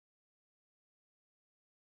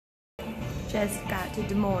just got to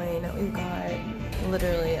Des Moines. We've got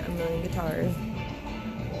literally a million guitars.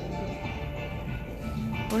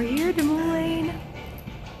 We're here, Des Moines.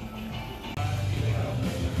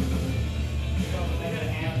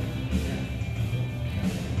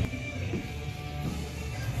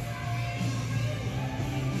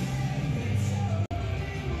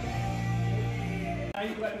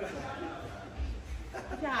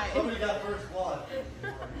 Somebody got first blood.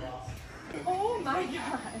 Oh my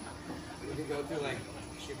god. We could go through like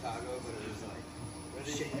Chicago, but it was like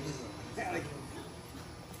shit.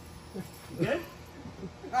 Good?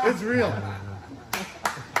 It's real.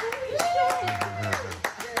 You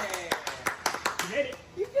made it.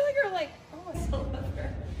 You feel like you're like almost a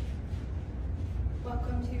lover.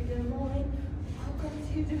 Welcome to Des Moines. Welcome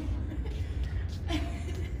to Des Moines.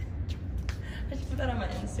 I should put that on my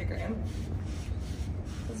Instagram.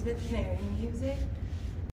 Elizabeth Mary music.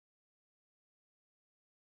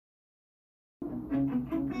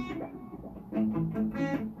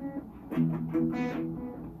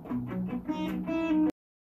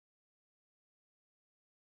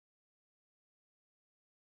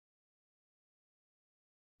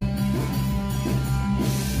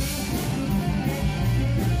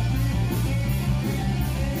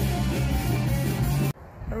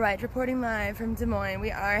 Alright, reporting live from Des Moines.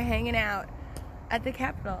 We are hanging out at the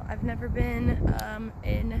Capitol. I've never been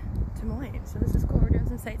in Des Moines, so this is cool. We're doing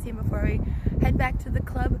some sightseeing before we head back to the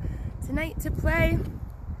club tonight to play.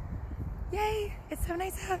 Yay! It's so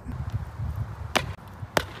nice out.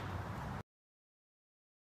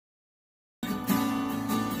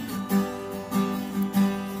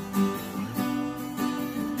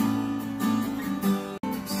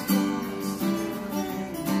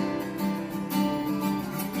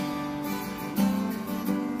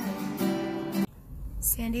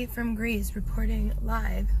 Sandy from Greece reporting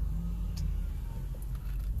live.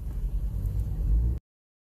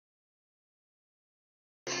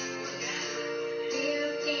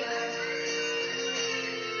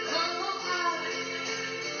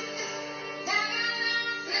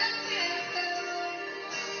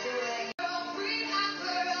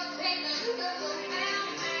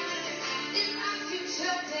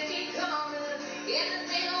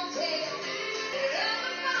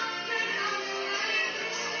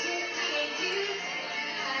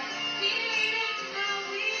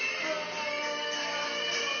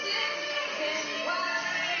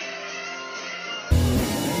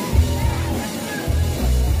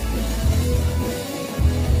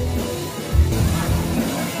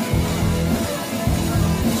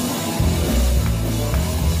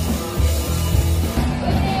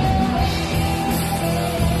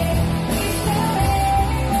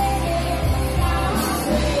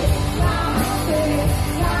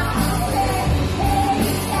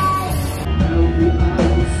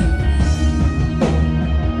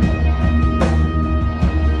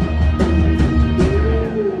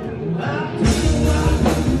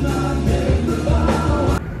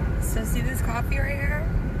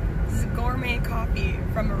 Coffee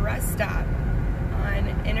from a rest stop on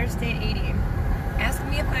Interstate 80. Ask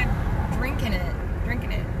me if I'm drinking it.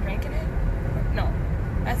 No.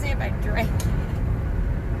 Ask me if I drank it.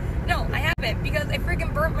 No, I haven't, because I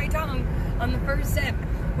freaking burnt my tongue on the first sip.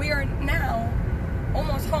 We are now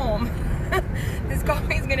almost home. This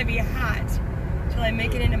coffee is gonna be hot till I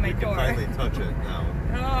make it into my door. Finally touch it now.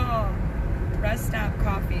 Oh, rest stop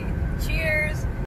coffee. Cheers.